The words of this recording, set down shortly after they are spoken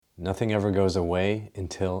Nothing ever goes away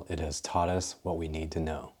until it has taught us what we need to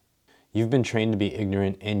know. You've been trained to be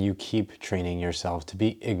ignorant, and you keep training yourself to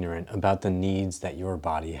be ignorant about the needs that your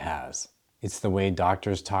body has. It's the way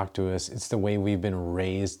doctors talk to us, it's the way we've been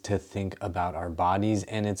raised to think about our bodies,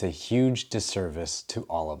 and it's a huge disservice to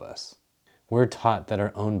all of us. We're taught that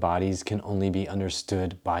our own bodies can only be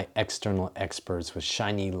understood by external experts with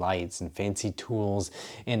shiny lights and fancy tools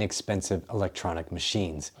and expensive electronic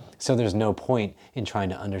machines. So there's no point in trying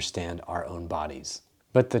to understand our own bodies.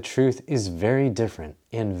 But the truth is very different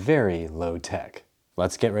and very low tech.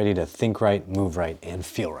 Let's get ready to think right, move right, and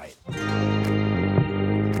feel right.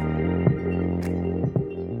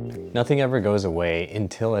 Nothing ever goes away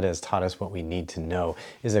until it has taught us what we need to know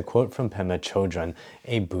is a quote from Pema Chodron,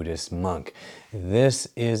 a Buddhist monk. This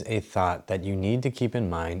is a thought that you need to keep in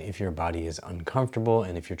mind if your body is uncomfortable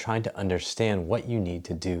and if you're trying to understand what you need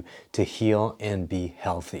to do to heal and be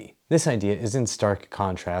healthy. This idea is in stark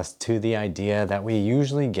contrast to the idea that we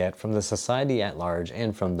usually get from the society at large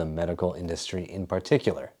and from the medical industry in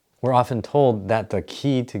particular. We're often told that the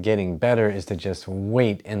key to getting better is to just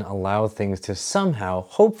wait and allow things to somehow,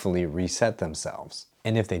 hopefully, reset themselves.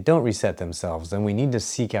 And if they don't reset themselves, then we need to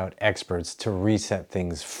seek out experts to reset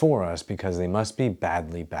things for us because they must be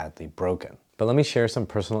badly, badly broken. But let me share some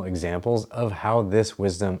personal examples of how this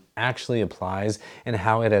wisdom actually applies and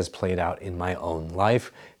how it has played out in my own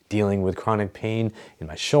life, dealing with chronic pain in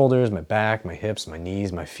my shoulders, my back, my hips, my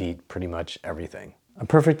knees, my feet, pretty much everything. A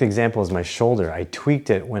perfect example is my shoulder. I tweaked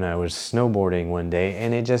it when I was snowboarding one day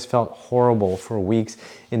and it just felt horrible for weeks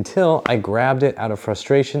until I grabbed it out of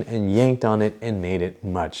frustration and yanked on it and made it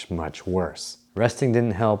much, much worse. Resting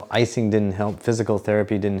didn't help, icing didn't help, physical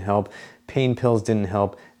therapy didn't help, pain pills didn't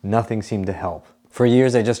help, nothing seemed to help. For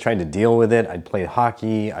years, I just tried to deal with it. I'd play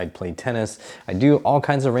hockey, I'd play tennis, I'd do all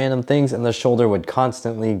kinds of random things and the shoulder would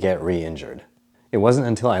constantly get re-injured. It wasn't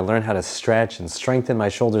until I learned how to stretch and strengthen my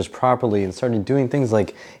shoulders properly and started doing things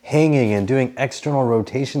like hanging and doing external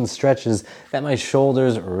rotation stretches that my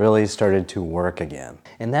shoulders really started to work again.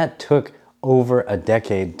 And that took over a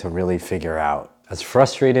decade to really figure out. As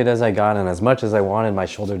frustrated as I got and as much as I wanted my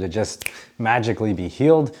shoulder to just magically be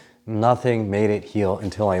healed, nothing made it heal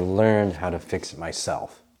until I learned how to fix it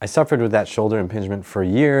myself. I suffered with that shoulder impingement for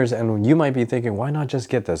years, and you might be thinking, why not just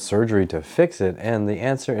get the surgery to fix it? And the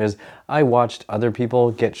answer is, I watched other people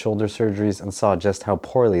get shoulder surgeries and saw just how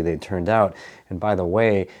poorly they turned out. And by the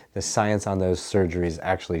way, the science on those surgeries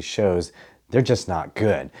actually shows they're just not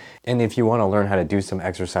good. And if you want to learn how to do some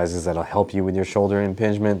exercises that'll help you with your shoulder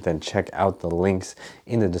impingement, then check out the links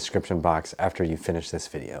in the description box after you finish this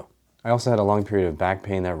video. I also had a long period of back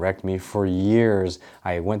pain that wrecked me for years.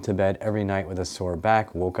 I went to bed every night with a sore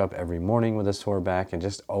back, woke up every morning with a sore back, and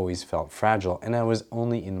just always felt fragile, and I was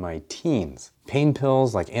only in my teens. Pain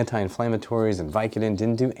pills like anti-inflammatories and Vicodin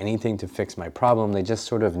didn't do anything to fix my problem. They just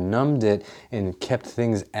sort of numbed it and kept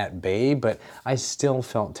things at bay, but I still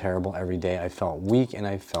felt terrible every day. I felt weak and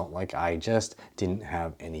I felt like I just didn't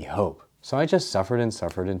have any hope. So I just suffered and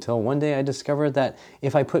suffered until one day I discovered that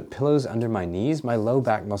if I put pillows under my knees, my low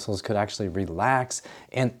back muscles could actually relax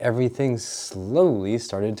and everything slowly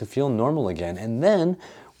started to feel normal again. And then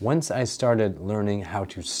once I started learning how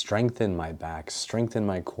to strengthen my back, strengthen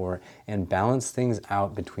my core, and balance things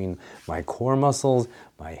out between my core muscles,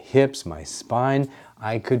 my hips, my spine,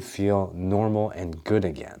 I could feel normal and good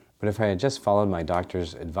again. But if I had just followed my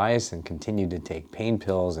doctor's advice and continued to take pain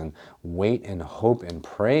pills and wait and hope and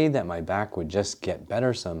pray that my back would just get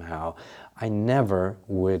better somehow, I never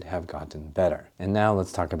would have gotten better. And now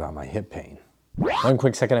let's talk about my hip pain. One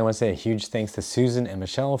quick second, I want to say a huge thanks to Susan and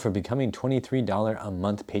Michelle for becoming $23 a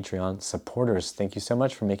month Patreon supporters. Thank you so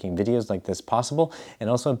much for making videos like this possible. And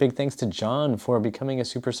also a big thanks to John for becoming a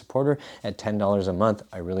super supporter at $10 a month.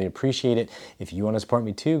 I really appreciate it. If you want to support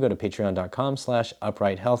me too, go to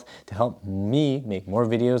patreon.com/uprighthealth to help me make more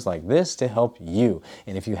videos like this to help you.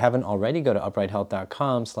 And if you haven't already, go to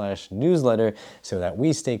uprighthealth.com/newsletter so that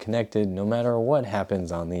we stay connected no matter what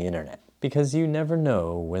happens on the internet. Because you never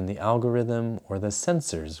know when the algorithm or the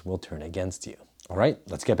sensors will turn against you. All right,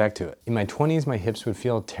 let's get back to it. In my 20s, my hips would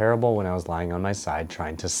feel terrible when I was lying on my side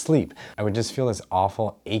trying to sleep. I would just feel this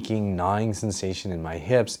awful aching, gnawing sensation in my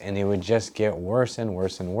hips, and it would just get worse and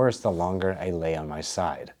worse and worse the longer I lay on my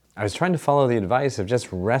side. I was trying to follow the advice of just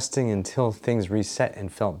resting until things reset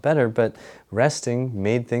and felt better, but resting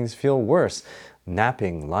made things feel worse.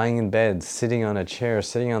 Napping, lying in bed, sitting on a chair,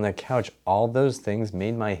 sitting on the couch, all those things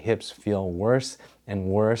made my hips feel worse and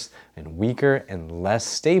worse and weaker and less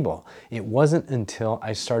stable. It wasn't until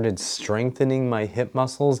I started strengthening my hip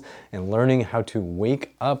muscles and learning how to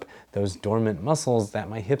wake up those dormant muscles that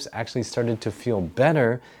my hips actually started to feel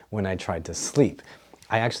better when I tried to sleep.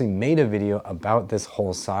 I actually made a video about this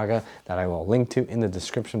whole saga that I will link to in the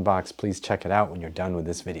description box. Please check it out when you're done with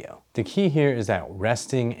this video. The key here is that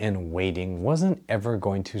resting and waiting wasn't ever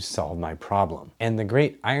going to solve my problem. And the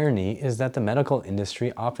great irony is that the medical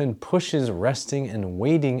industry often pushes resting and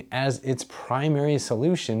waiting as its primary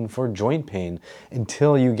solution for joint pain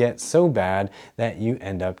until you get so bad that you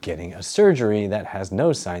end up getting a surgery that has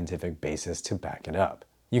no scientific basis to back it up.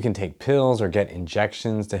 You can take pills or get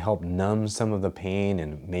injections to help numb some of the pain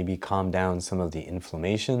and maybe calm down some of the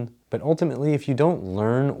inflammation. But ultimately, if you don't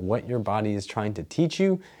learn what your body is trying to teach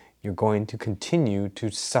you, you're going to continue to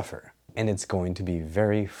suffer. And it's going to be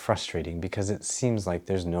very frustrating because it seems like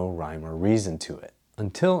there's no rhyme or reason to it.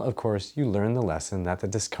 Until, of course, you learn the lesson that the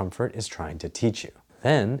discomfort is trying to teach you.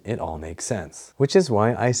 Then it all makes sense. Which is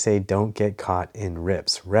why I say don't get caught in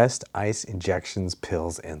RIPS: rest, ice, injections,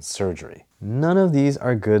 pills, and surgery. None of these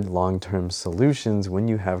are good long-term solutions when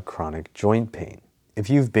you have chronic joint pain. If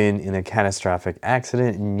you've been in a catastrophic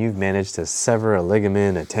accident and you've managed to sever a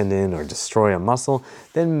ligament, a tendon, or destroy a muscle,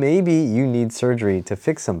 then maybe you need surgery to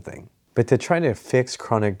fix something. But to try to fix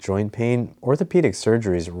chronic joint pain, orthopedic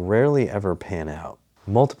surgeries rarely ever pan out.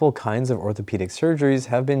 Multiple kinds of orthopedic surgeries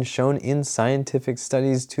have been shown in scientific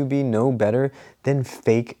studies to be no better than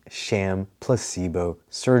fake, sham, placebo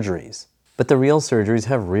surgeries. But the real surgeries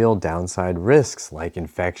have real downside risks like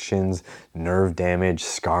infections, nerve damage,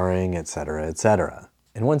 scarring, etc., etc.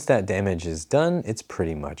 And once that damage is done, it's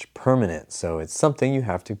pretty much permanent. So it's something you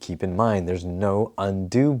have to keep in mind. There's no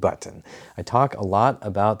undo button. I talk a lot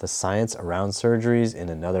about the science around surgeries in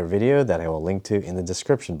another video that I will link to in the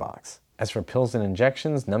description box. As for pills and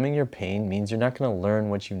injections, numbing your pain means you're not going to learn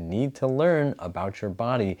what you need to learn about your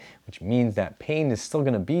body, which means that pain is still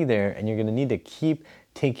going to be there and you're going to need to keep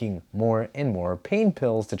taking more and more pain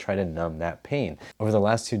pills to try to numb that pain. Over the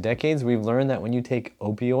last 2 decades, we've learned that when you take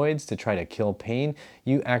opioids to try to kill pain,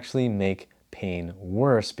 you actually make pain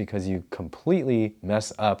worse because you completely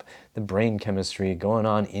mess up the brain chemistry going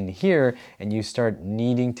on in here, and you start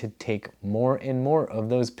needing to take more and more of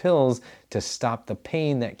those pills to stop the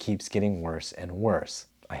pain that keeps getting worse and worse.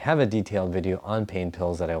 I have a detailed video on pain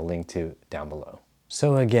pills that I will link to down below.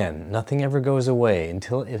 So again, nothing ever goes away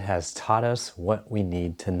until it has taught us what we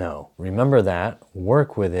need to know. Remember that,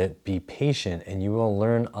 work with it, be patient, and you will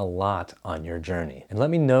learn a lot on your journey. And let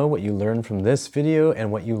me know what you learned from this video and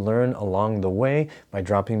what you learn along the way by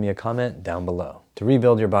dropping me a comment down below. To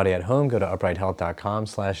rebuild your body at home, go to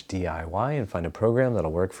uprighthealth.com/DIY and find a program that'll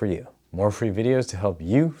work for you. More free videos to help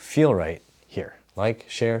you feel right here. Like,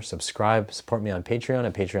 share, subscribe, support me on Patreon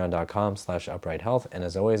at patreon.com/uprighthealth. And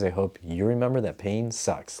as always, I hope you remember that pain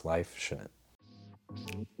sucks. Life shouldn't.